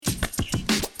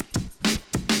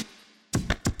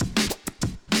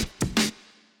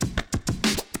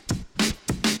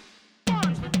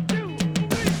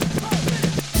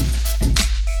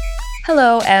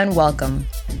Hello and welcome.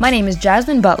 My name is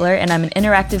Jasmine Butler and I'm an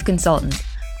interactive consultant.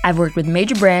 I've worked with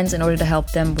major brands in order to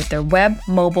help them with their web,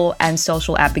 mobile, and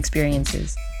social app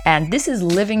experiences. And this is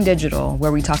Living Digital,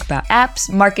 where we talk about apps,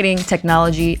 marketing,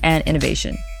 technology, and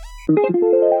innovation.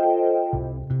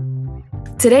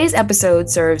 Today's episode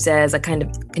serves as a kind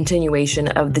of continuation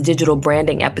of the digital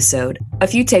branding episode. A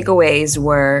few takeaways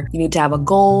were you need to have a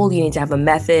goal, you need to have a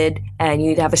method, and you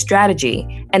need to have a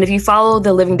strategy. And if you follow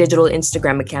the Living Digital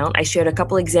Instagram account, I shared a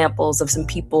couple examples of some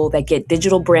people that get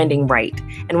digital branding right.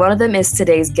 And one of them is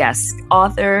today's guest,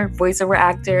 author, voiceover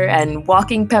actor, and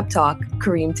walking pep talk,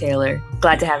 Kareem Taylor.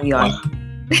 Glad to have you on.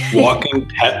 Walking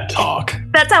pep talk.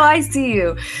 That's how I see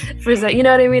you. You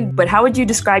know what I mean? But how would you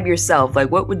describe yourself? Like,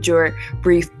 what would your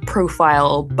brief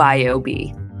profile bio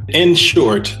be? In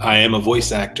short, I am a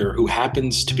voice actor who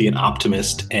happens to be an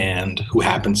optimist and who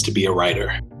happens to be a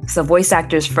writer. So voice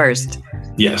actors first.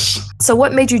 Yes. So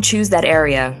what made you choose that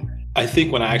area? I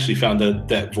think when I actually found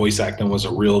that voice acting was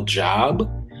a real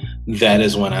job, that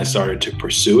is when I started to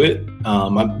pursue it. I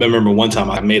remember one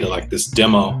time I made this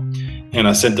demo and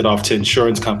I sent it off to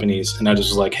insurance companies and I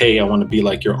just was like, hey, I want to be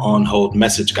like your on-hold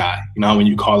message guy. You know, when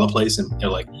you call a place and they're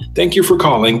like, thank you for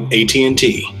calling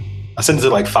AT&T. I sent it to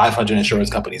like 500 insurance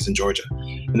companies in Georgia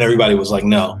and everybody was like,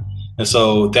 no. And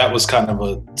so that was kind of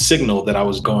a signal that I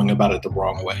was going about it the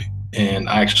wrong way. And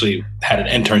I actually had an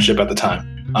internship at the time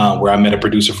where I met a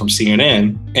producer from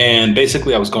CNN. And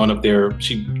basically I was going up there.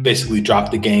 She basically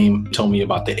dropped the game, told me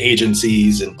about the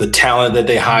agencies and the talent that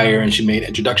they hire. And she made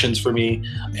introductions for me.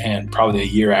 And probably a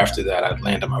year after that, I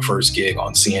landed my first gig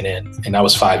on CNN. And that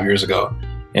was 5 years ago.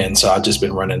 And so I've just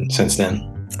been running since then.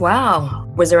 Wow.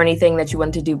 Was there anything that you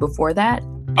wanted to do before that?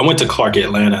 I went to Clark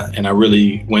Atlanta and I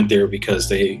really went there because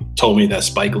they told me that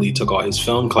Spike Lee took all his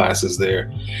film classes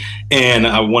there. And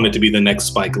I wanted to be the next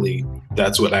Spike Lee.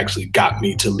 That's what actually got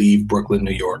me to leave Brooklyn,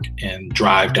 New York and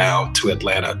drive down to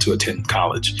Atlanta to attend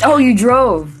college. Oh, you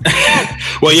drove?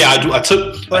 Well, yeah, I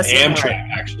took an Amtrak,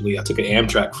 actually. I took an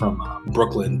Amtrak from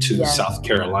Brooklyn to South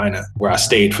Carolina, where I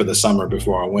stayed for the summer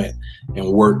before I went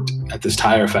and worked at this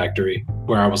tire factory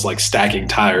where I was like stacking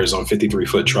tires on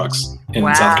 53-foot trucks in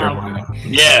South Carolina.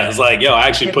 Yeah, it's like, I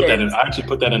actually put that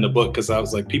in the book because I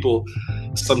was like, people,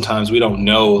 sometimes we don't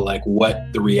know like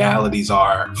what the realities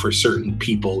are for certain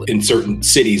people in certain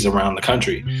cities around the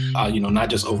country, not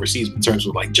just overseas, but in terms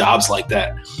of like jobs like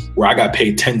that, where I got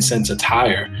paid 10 cents a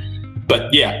tire.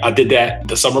 But yeah, I did that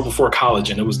the summer before college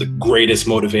and it was the greatest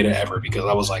motivator ever because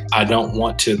I was like, I don't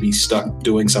want to be stuck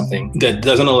doing something that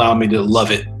doesn't allow me to love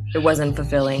it. It wasn't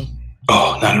fulfilling.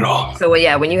 Oh, not at all. So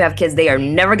when you have kids, they are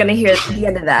never going to hear the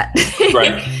end of that.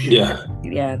 Right. Yeah.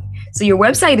 Yeah. So your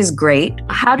website is great.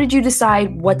 How did you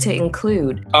decide what to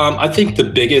include? I think the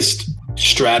biggest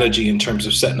strategy in terms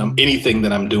of setting up anything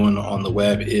that I'm doing on the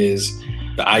web is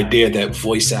the idea that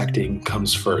voice acting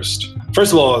comes first.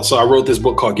 First of all, so I wrote this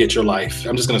book called Get Your Life.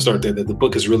 I'm just going to start there. That the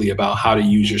book is really about how to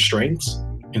use your strengths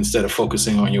instead of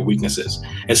focusing on your weaknesses.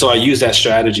 And so I use that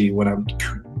strategy when I'm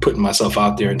putting myself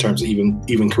out there in terms of even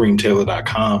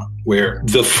KareemTaylor.com, where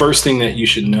the first thing that you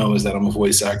should know is that I'm a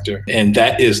voice actor. And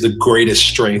that is the greatest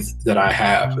strength that I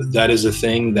have. That is a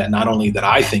thing that not only that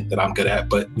I think that I'm good at,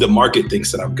 but the market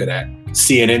thinks that I'm good at.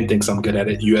 CNN thinks I'm good at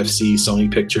it. UFC,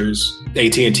 Sony Pictures,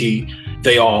 AT&T,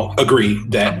 they all agree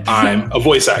that I'm a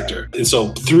voice actor. And so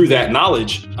through that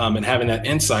knowledge and having that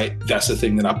insight, that's the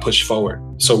thing that I push forward.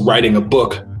 So writing a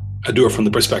book, I do it from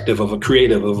the perspective of a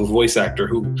creative, of a voice actor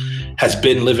who has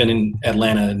been living in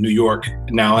Atlanta, New York,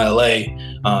 now LA,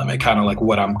 and kind of like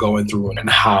what I'm going through and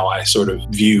how I sort of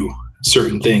view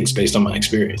certain things based on my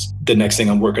experience. The next thing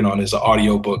I'm working on is an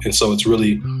audiobook. And so it's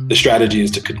really, the strategy is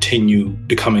to continue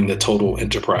becoming the total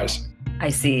enterprise. I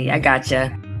see. I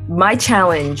gotcha. My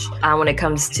challenge when it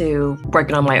comes to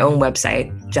working on my own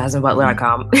website,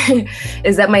 JasmineButler.com,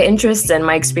 is that my interests and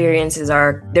my experiences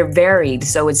they're varied.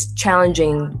 So it's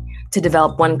challenging to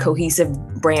develop one cohesive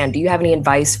brand. Do you have any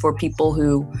advice for people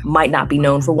who might not be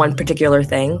known for one particular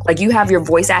thing? Like you have your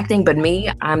voice acting, but me,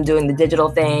 I'm doing the digital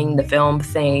thing, the film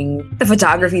thing, the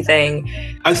photography thing.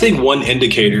 I think one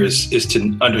indicator is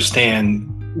to understand,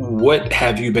 what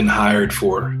have you been hired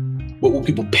for? What will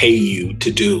people pay you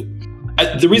to do?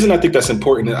 The reason I think that's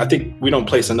important, I think we don't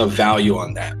place enough value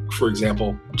on that. For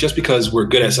example, just because we're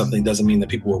good at something doesn't mean that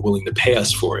people are willing to pay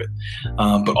us for it.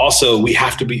 But also we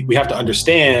have to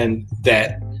understand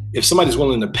that if somebody's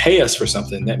willing to pay us for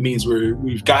something, that means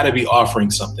we've got to be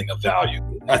offering something of value.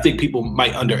 I think people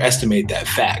might underestimate that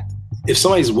fact. if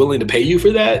somebody's willing to pay you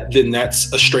for that, then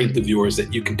that's a strength of yours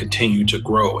that you can continue to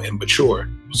grow and mature.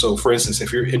 So for instance,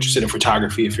 if you're interested in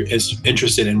photography, if you're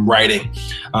interested in writing,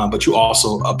 but you're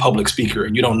also a public speaker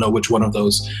and you don't know which one of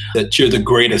those that you're the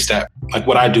greatest at, like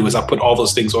what I do is I put all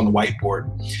those things on the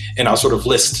whiteboard and I'll sort of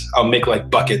I'll make like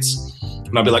buckets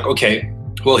and I'll be like, okay,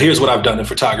 well, here's what I've done in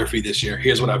photography this year.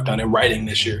 Here's what I've done in writing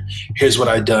this year. Here's what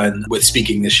I've done with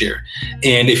speaking this year.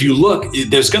 And if you look,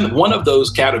 one of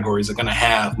those categories are gonna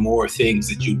have more things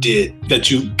that you did, that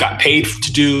you got paid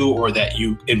to do, or that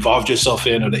you involved yourself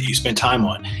in, or that you spent time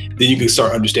on. Then you can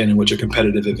start understanding what your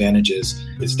competitive advantage is.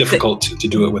 It's difficult to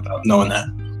do it without knowing that.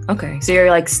 Okay, so you're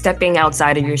like stepping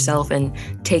outside of yourself and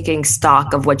taking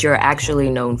stock of what you're actually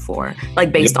known for,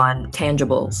 like based on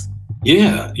tangibles.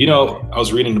 Yeah. I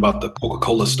was reading about the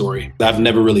Coca-Cola story. I've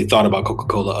never really thought about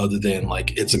Coca-Cola other than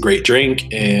like it's a great drink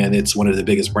and it's one of the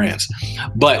biggest brands.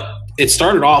 But it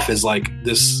started off as like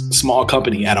this small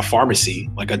company at a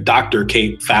pharmacy, like a doctor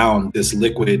found this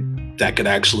liquid that could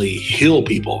actually heal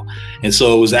people. And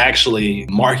so it was actually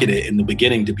marketed in the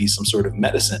beginning to be some sort of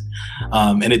medicine.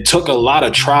 And it took a lot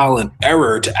of trial and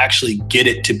error to actually get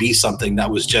it to be something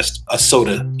that was just a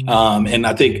soda. And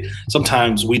I think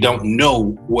sometimes we don't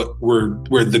know what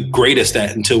we're the greatest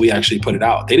at until we actually put it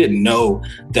out. They didn't know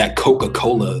that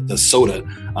Coca-Cola, the soda,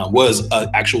 was an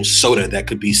actual soda that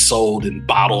could be sold and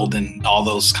bottled and all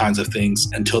those kinds of things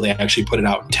until they actually put it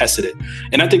out and tested it.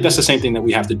 And I think that's the same thing that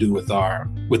we have to do with our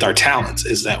talents,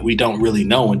 is that we don't really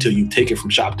know until you take it from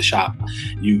shop to shop.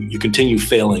 You continue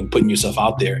failing, putting yourself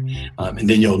out there, and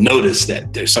then you'll notice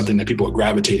that there's something that people are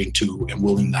gravitating to and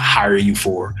willing to hire you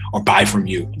for or buy from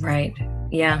you. Right.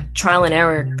 Yeah, trial and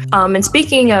error. And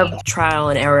speaking of trial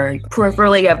and error,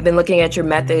 peripherally, I've been looking at your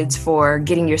methods for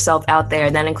getting yourself out there.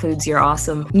 That includes your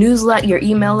awesome newsletter, your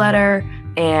email letter,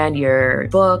 and your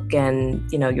book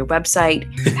and, your website.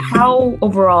 How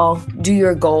overall do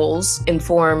your goals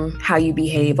inform how you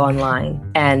behave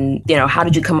online? And, how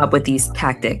did you come up with these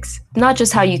tactics? Not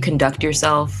just how you conduct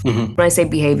yourself. Mm-hmm. When I say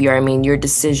behavior, I mean your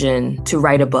decision to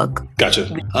write a book. Gotcha.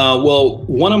 Well,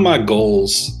 one of my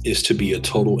goals is to be a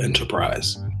total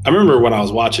enterprise. I remember when I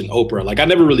was watching Oprah, like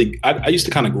I used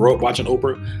to kind of grow up watching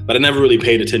Oprah, but I never really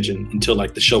paid attention until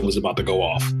like the show was about to go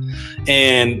off.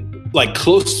 And like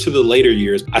close to the later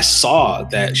years, I saw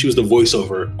that she was the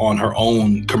voiceover on her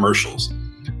own commercials.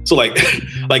 So like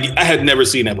I had never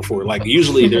seen that before. Like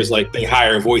usually there's like, they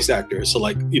hire voice actors. So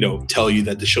like, tell you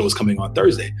that the show is coming on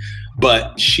Thursday,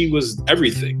 but she was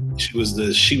everything. She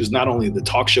was not only the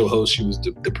talk show host, she was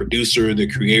the producer, the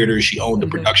creator. She owned the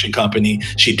production company.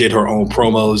 She did her own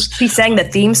promos. She sang the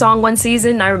theme song one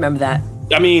season. I remember that.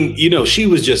 I mean, she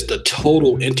was just a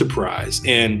total enterprise.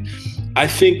 And I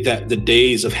think that the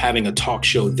days of having a talk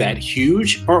show that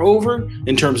huge are over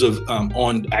in terms of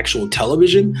on actual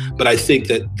television. But I think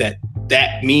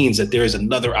that means that there is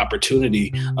another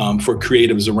opportunity for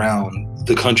creatives around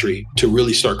the country to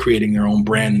really start creating their own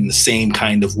brand in the same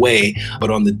kind of way, but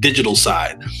on the digital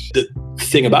side. The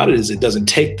thing about it is it doesn't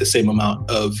take the same amount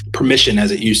of permission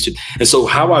as it used to. And so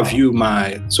how I view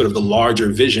my sort of the larger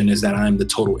vision is that I'm the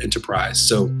total enterprise.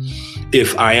 So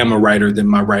if I am a writer, then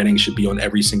my writing should be on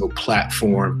every single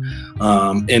platform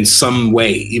in some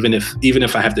way, even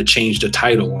if I have to change the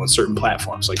title on certain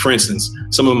platforms. Like for instance,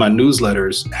 some of my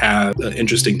newsletters have an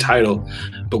interesting title,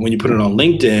 but when you put it on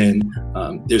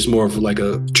LinkedIn, there's more of like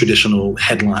a traditional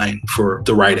headline for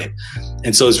the writing.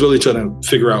 And so it's really trying to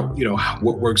figure out,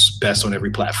 what works best on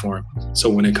every platform. So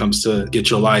when it comes to Get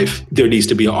Your Life, there needs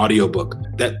to be an audiobook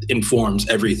that informs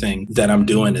everything that I'm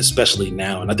doing, especially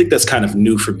now. And I think that's kind of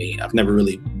new for me. I've never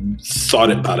really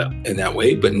thought about it in that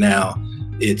way, but now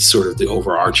it's sort of the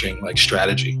overarching like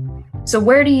strategy. So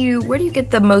where do you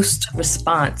get the most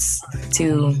response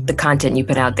to the content you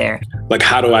put out there? Like,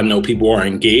 how do I know people are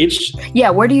engaged?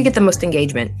 Yeah, where do you get the most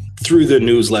engagement? Through the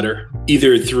newsletter,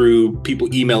 either through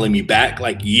people emailing me back,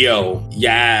 like, yo,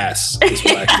 yes. Is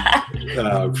what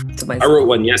I wrote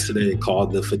one yesterday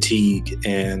called The Fatigue.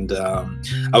 And I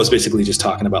was basically just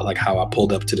talking about like how I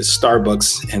pulled up to the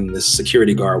Starbucks and the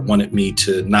security guard wanted me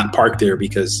to not park there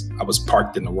because I was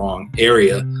parked in the wrong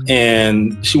area.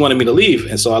 And she wanted me to leave.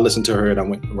 And so I listened to her and I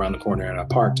went around the corner and I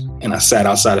parked. And I sat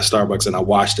outside of Starbucks and I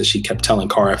watched as she kept telling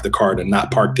car after car to not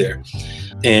park there.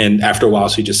 And after a while,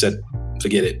 she just said,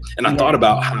 forget it. And I thought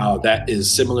about how that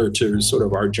is similar to sort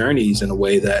of our journeys in a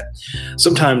way that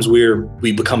sometimes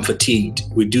we become fatigued.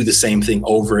 We do the same thing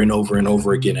over and over and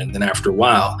over again. And then after a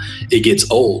while, it gets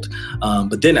old.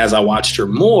 But then as I watched her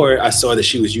more, I saw that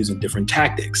she was using different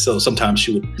tactics. So sometimes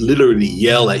she would literally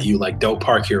yell at you like, don't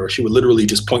park here, or she would literally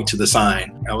just point to the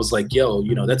sign. I was like, yo,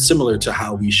 that's similar to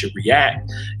how we should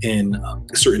react in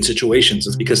certain situations.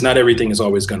 It's because not everything is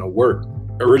always going to work.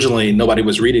 Originally, nobody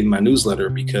was reading my newsletter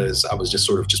because I was just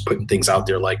sort of just putting things out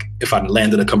there. Like if I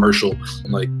landed a commercial,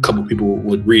 like a couple people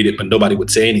would read it, but nobody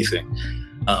would say anything.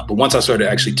 But once I started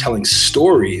actually telling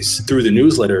stories through the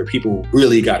newsletter, people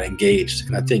really got engaged.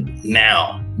 And I think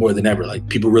now more than ever, like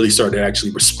people really started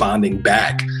actually responding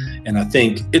back. And I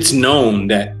think it's known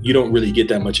that you don't really get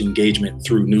that much engagement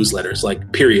through newsletters,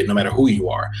 like period, no matter who you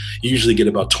are. You usually get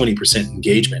about 20%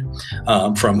 engagement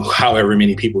from however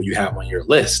many people you have on your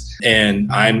list.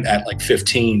 And I'm at like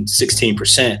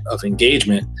 16% of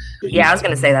engagement. Yeah, I was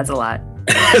going to say that's a lot.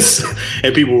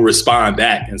 And people will respond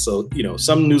back. And so,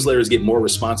 some newsletters get more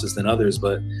responses than others,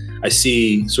 but I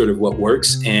see sort of what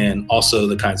works and also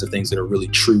the kinds of things that are really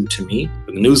true to me.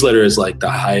 But the newsletter is like the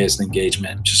highest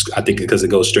engagement, just I think because it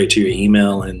goes straight to your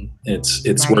email and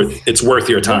it's worth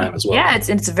your time as well. Yeah,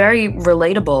 it's very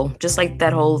relatable, just like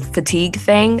that whole fatigue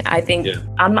thing. I think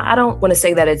I don't want to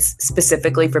say that it's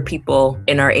specifically for people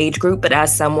in our age group, but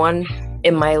as someone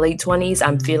in my late 20s,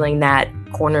 I'm feeling that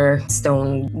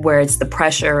cornerstone where it's the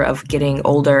pressure of getting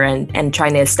older and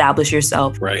trying to establish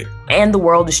yourself. Right. And the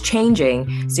world is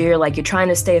changing. So you're trying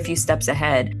to stay a few steps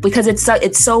ahead because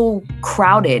it's so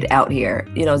crowded out here,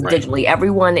 digitally.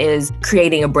 Everyone is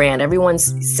creating a brand.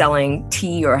 Everyone's selling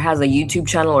tea or has a YouTube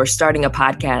channel or starting a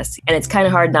podcast. And it's kind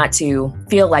of hard not to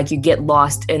feel like you get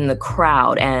lost in the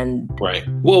crowd. Right.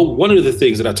 Well, one of the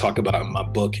things that I talk about in my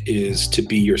book is to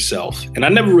be yourself. And I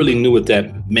never really knew what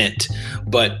that meant.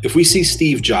 But if we see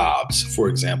Steve Jobs, for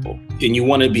example, and you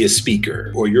want to be a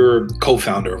speaker or you're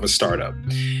co-founder of a startup.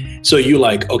 So you're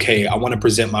like, okay, I want to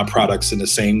present my products in the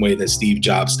same way that Steve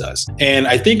Jobs does. And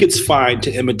I think it's fine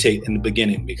to imitate in the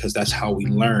beginning because that's how we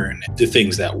learn the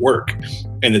things that work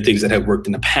and the things that have worked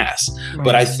in the past. Right.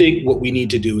 But I think what we need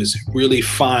to do is really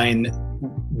find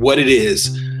what it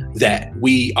is that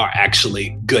we are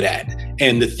actually good at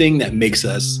and the thing that makes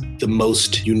us the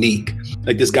most unique.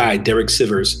 Like this guy, Derek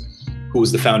Sivers, who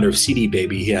was the founder of CD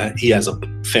Baby. He has a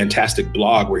fantastic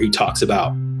blog where he talks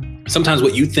about sometimes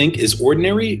what you think is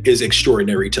ordinary is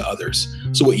extraordinary to others.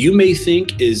 So what you may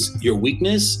think is your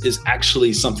weakness is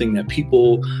actually something that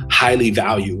people highly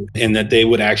value and that they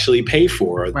would actually pay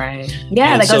for. Right.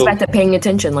 Yeah, and that goes back to paying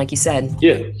attention, like you said.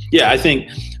 Yeah. I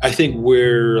think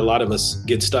where a lot of us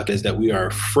get stuck is that we are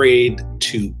afraid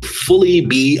to fully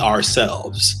be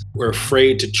ourselves. We're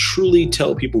afraid to truly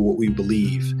tell people what we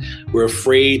believe. We're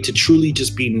afraid to truly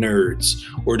just be nerds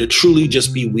or to truly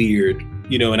just be weird.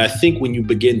 And I think when you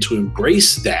begin to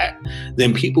embrace that,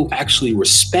 then people actually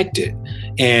respect it.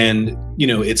 And,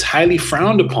 it's highly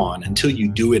frowned upon until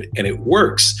you do it and it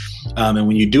works. And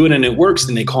when you do it and it works,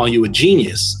 then they call you a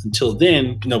genius. Until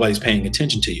then, nobody's paying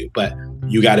attention to you. But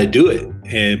you got to do it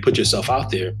and put yourself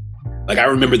out there. Like I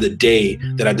remember the day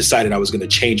that I decided I was going to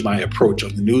change my approach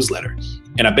on the newsletter.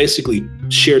 And I basically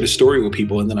shared a story with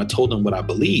people and then I told them what I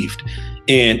believed.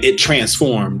 And it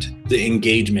transformed the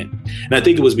engagement. And I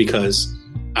think it was because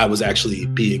I was actually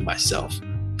being myself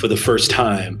for the first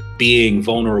time, being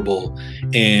vulnerable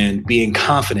and being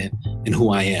confident in who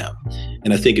I am.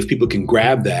 And I think if people can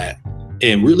grab that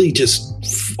and really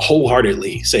just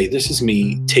wholeheartedly say, this is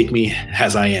me, take me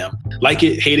as I am, like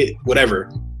it, hate it, whatever,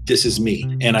 this is me.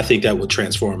 And I think that will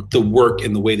transform the work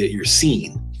and the way that you're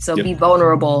seen. So be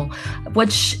vulnerable,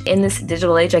 which in this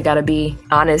digital age, I gotta be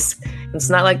honest, it's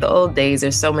not like the old days.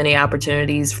 There's so many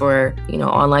opportunities for,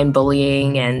 online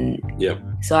bullying. And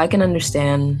so I can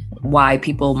understand why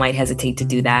people might hesitate to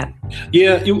do that.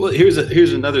 Yeah,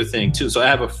 here's another thing too. So I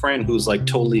have a friend who's like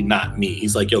totally not me.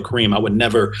 He's like, yo, Kareem, I would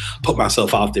never put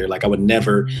myself out there. Like I would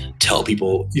never tell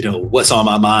people, what's on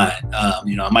my mind.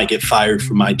 I might get fired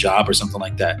from my job or something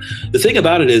like that. The thing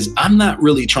about it is I'm not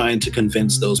really trying to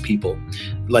convince those people.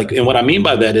 And what I mean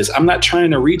by that is I'm not trying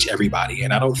to reach everybody.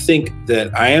 And I don't think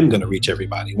that I am going to reach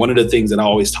everybody. One of the things that I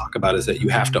always talk about is that you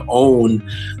have to own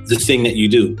the thing that you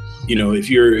do. If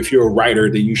you're a writer,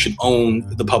 then you should own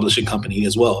the publishing company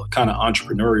as well, kind of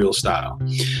entrepreneurial style.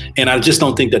 And I just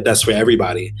don't think that that's for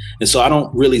everybody. And so I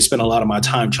don't really spend a lot of my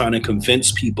time trying to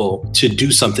convince people to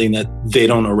do something that they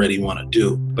don't already want to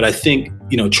do. But I think,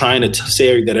 trying to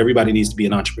say that everybody needs to be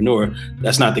an entrepreneur,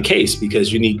 that's not the case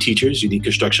because you need teachers, you need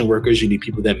construction workers, you need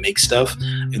people that make stuff.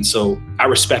 And so I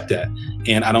respect that.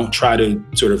 And I don't try to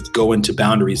sort of go into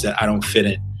boundaries that I don't fit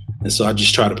in. And so I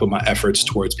just try to put my efforts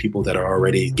towards people that are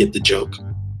already get the joke.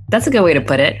 That's a good way to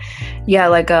put it. Yeah,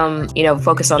 like,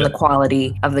 focus on the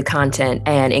quality of the content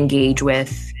and engage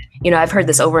with, I've heard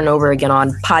this over and over again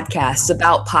on podcasts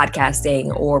about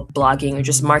podcasting or blogging or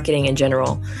just marketing in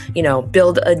general.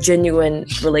 Build a genuine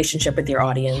relationship with your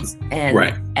audience, and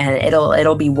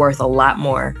it'll be worth a lot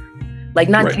more. Like,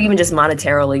 not even just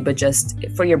monetarily, but just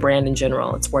for your brand in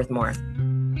general, it's worth more.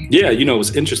 Yeah,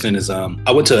 what's interesting is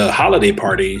I went to a holiday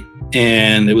party,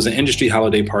 and it was an industry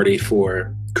holiday party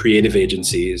for creative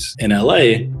agencies in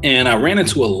LA. And I ran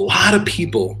into a lot of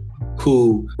people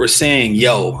who were saying,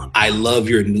 yo, I love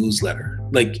your newsletter.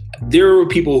 Like, there were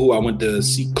people who I went to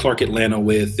see Clark Atlanta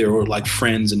with. There were like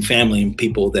friends and family and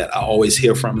people that I always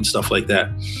hear from and stuff like that.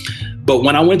 But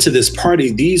when I went to this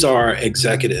party, these are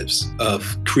executives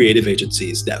of creative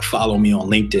agencies that follow me on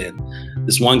LinkedIn.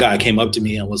 This one guy came up to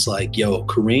me and was like, yo,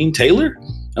 Kareem Taylor?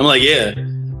 I'm like, yeah.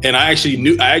 And I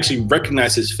actually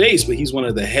recognized his face, but he's one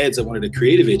of the heads of one of the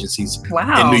creative agencies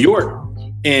in New York.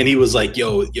 And he was like,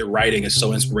 yo, your writing is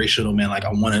so inspirational, man. Like,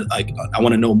 I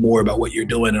want to know more about what you're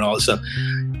doing and all this stuff.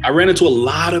 I ran into a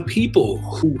lot of people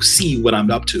who see what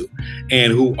I'm up to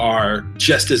and who are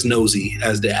just as nosy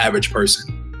as the average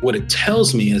person. What it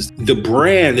tells me is the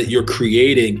brand that you're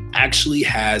creating actually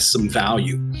has some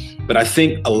value. But I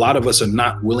think a lot of us are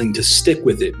not willing to stick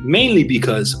with it, mainly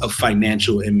because of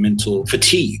financial and mental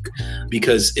fatigue,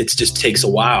 because it just takes a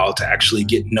while to actually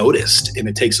get noticed, and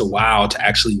it takes a while to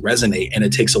actually resonate, and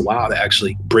it takes a while to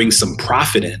actually bring some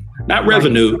profit in, not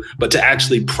revenue, but to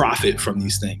actually profit from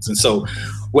these things. And so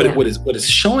what it's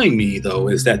showing me, though,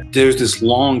 is that there's this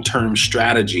long-term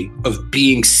strategy of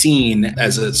being seen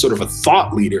as a sort of a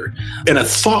thought leader, and a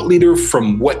thought leader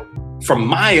from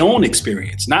my own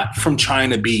experience, not from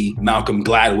trying to be Malcolm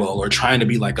Gladwell or trying to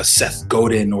be like a Seth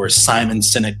Godin or a Simon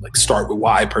Sinek, like Start With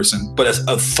Why person, but as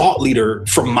a thought leader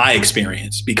from my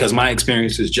experience, because my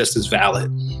experience is just as valid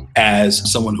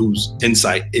as someone whose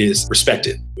insight is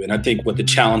respected. And I think what the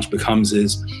challenge becomes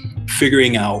is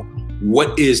figuring out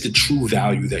what is the true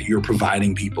value that you're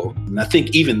providing people. And I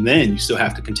think even then you still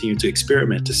have to continue to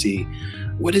experiment to see,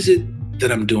 what is it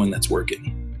that I'm doing that's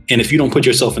working? And if you don't put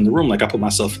yourself in the room, like I put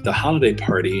myself at the holiday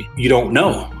party, you don't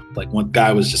know. Like, one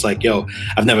guy was just like, yo,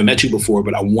 I've never met you before,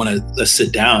 but I want to, let's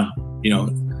sit down,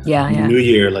 New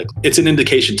Year. Like, it's an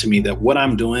indication to me that what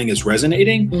I'm doing is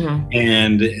resonating,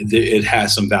 and it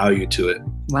has some value to it.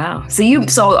 Wow.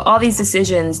 So all these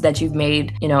decisions that you've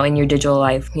made, in your digital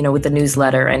life, with the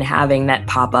newsletter and having that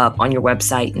pop up on your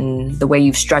website and the way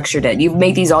you've structured it, you've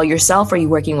made these all yourself? Or are you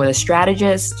working with a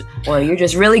strategist, or you're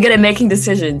just really good at making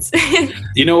decisions?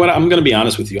 You know what? I'm going to be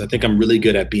honest with you. I think I'm really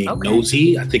good at being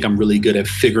nosy. I think I'm really good at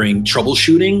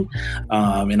troubleshooting.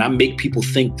 And I make people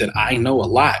think that I know a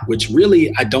lot, which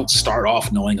really I don't start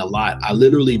off knowing a lot. I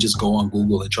literally just go on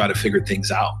Google and try to figure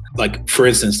things out. Like, for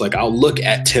instance, like I'll look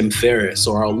at Tim Ferriss,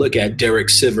 or I'll look at Derek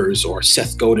Sivers or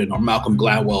Seth Godin or Malcolm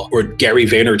Gladwell or Gary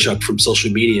Vaynerchuk from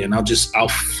social media. And I'll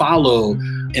follow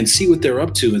and see what they're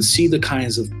up to and see the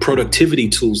kinds of productivity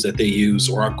tools that they use.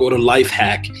 Or I'll go to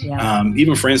Lifehack. Yeah.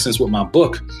 Even for instance, with my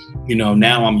book,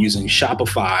 now I'm using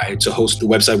Shopify to host the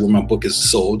website where my book is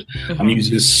sold. I'm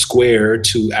using Square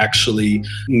to actually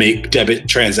make debit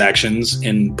transactions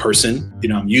in person.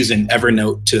 I'm using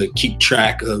Evernote to keep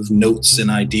track of notes and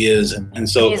ideas. And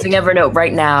so I'm using Evernote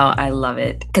right now. I love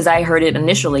it because I heard it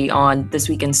initially on This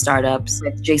Week in Startups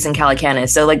with Jason Calacanis.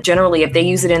 So like, generally, if they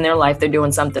use it in their life, they're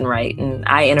doing something right. And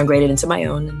I integrate it into my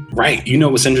own. Right.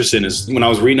 What's interesting is when I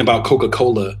was reading about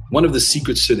Coca-Cola, one of the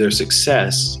secrets to their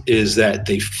success is that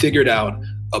they figured out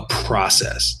a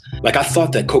process. Like, I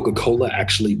thought that Coca-Cola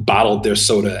actually bottled their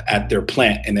soda at their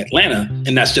plant in Atlanta,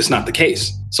 and that's just not the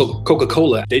case. So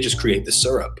Coca-Cola, they just create the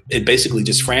syrup. It basically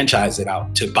just franchised it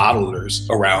out to bottlers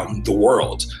around the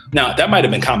world. Now, that might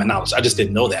have been common knowledge. I just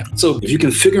didn't know that. So if you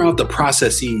can figure out the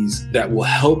processes that will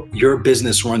help your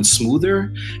business run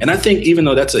smoother, and I think even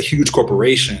though that's a huge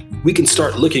corporation, we can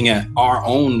start looking at our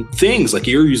own things. Like,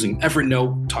 you're using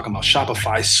Evernote, talking about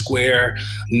Shopify, Square,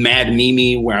 Mad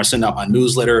Mimi, where I send out my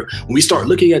newsletter. When we start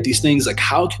looking at these things, like,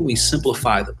 how can we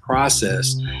simplify the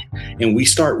process? And we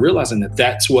start realizing that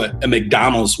that's what a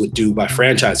McDonald's would do by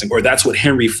franchising, or that's what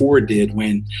Henry Ford did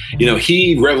when,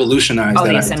 he revolutionized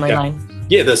the assembly line.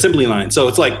 Yeah, the assembly line. So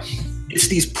it's like, it's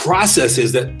these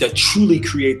processes that truly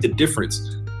create the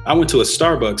difference. I went to a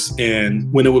Starbucks,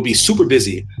 and when it would be super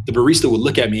busy, the barista would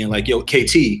look at me and like, yo,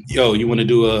 KT, you want to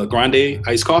do a grande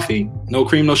iced coffee? No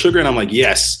cream, no sugar? And I'm like,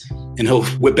 yes. And he'll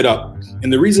whip it up.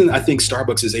 And the reason I think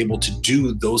Starbucks is able to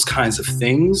do those kinds of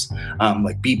things,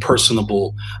 like be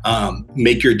personable,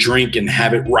 make your drink and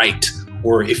have it right,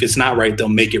 or if it's not right, they'll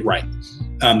make it right.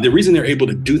 The reason they're able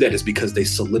to do that is because they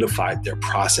solidified their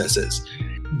processes.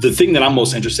 The thing that I'm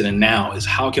most interested in now is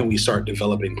how can we start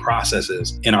developing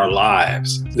processes in our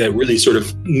lives that really sort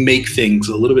of make things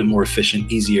a little bit more efficient,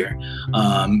 easier,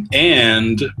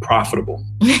 and profitable.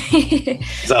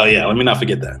 So yeah, let me not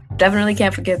forget that. Definitely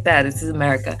can't forget that. This is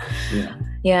America.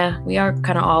 Yeah, we are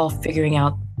kind of all figuring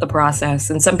out the process.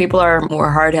 And some people are more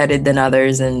hard-headed than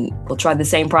others and will try the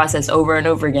same process over and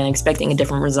over again, expecting a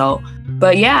different result.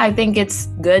 But yeah, I think it's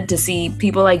good to see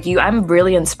people like you. I'm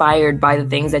really inspired by the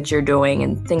things that you're doing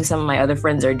and things some of my other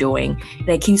friends are doing. And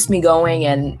it keeps me going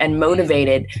and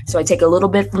motivated. So I take a little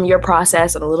bit from your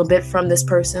process and a little bit from this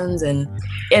person's. And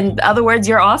in other words,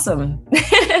 you're awesome.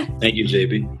 Thank you,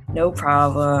 JB. No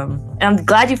problem. And I'm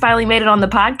glad you finally made it on the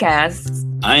podcast.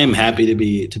 I am happy to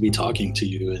be talking to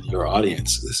you and your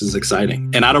audience. This is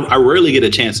exciting. And I rarely get a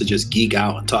chance to just geek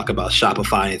out and talk about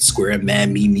Shopify and Square and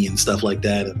Mad Mimi and stuff like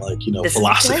that. And like, this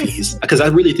philosophies, because I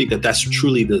really think that that's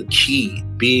truly the key,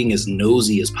 being as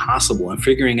nosy as possible and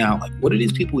figuring out like, what are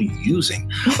these people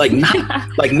using? Like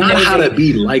not how to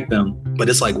be like them, but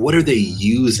it's like, what are they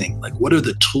using? Like, what are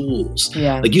the tools?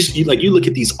 Yeah. Like you look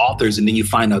at these authors and then you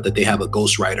find out that they have a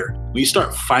ghostwriter. When you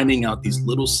start finding out these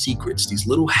little secrets, these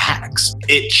little hacks,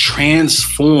 it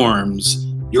transforms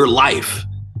your life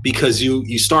because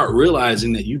you start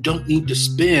realizing that you don't need to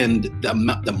spend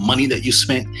the money that you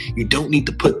spent. You don't need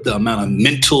to put the amount of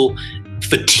mental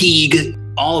fatigue,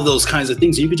 all of those kinds of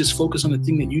things. You can just focus on the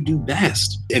thing that you do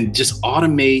best and just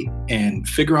automate and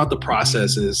figure out the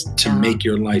processes to make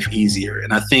your life easier.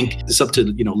 And I think it's up to,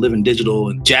 Living Digital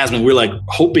and Jasmine. We're like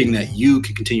hoping that you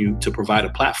can continue to provide a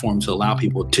platform to allow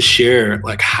people to share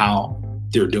like how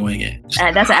they're doing it.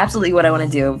 That's absolutely what I want to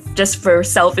do, just for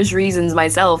selfish reasons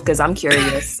myself, because I'm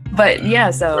curious. But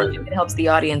yeah, so if it helps the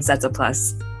audience, that's a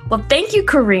plus. Well, thank you,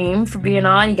 Kareem, for being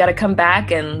on. You got to come back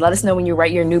and let us know when you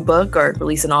write your new book or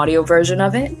release an audio version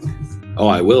of it. Oh,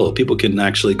 I will. People can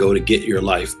actually go to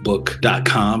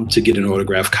getyourlifebook.com to get an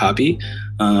autographed copy.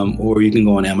 Or you can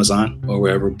go on Amazon or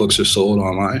wherever books are sold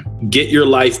online.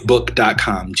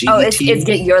 Getyourlifebook.com. It's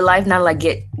Get Your Life, not like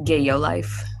get your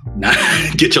life.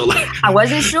 Get your life. I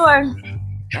wasn't sure.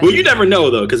 Well, you never know,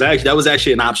 though, because that was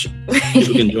actually an option.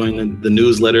 People can join the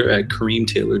newsletter at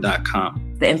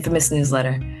KareemTaylor.com. The infamous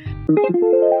newsletter.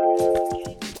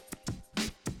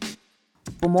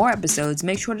 For more episodes,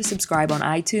 make sure to subscribe on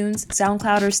iTunes,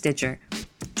 SoundCloud, or Stitcher.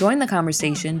 Join the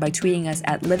conversation by tweeting us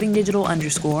at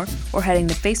livingdigital_ or heading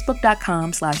to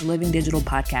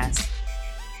facebook.com/livingdigitalpodcast.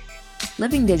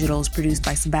 Living Digital is produced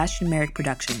by Sebastian Merrick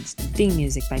Productions. Theme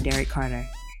music by Derek Carter.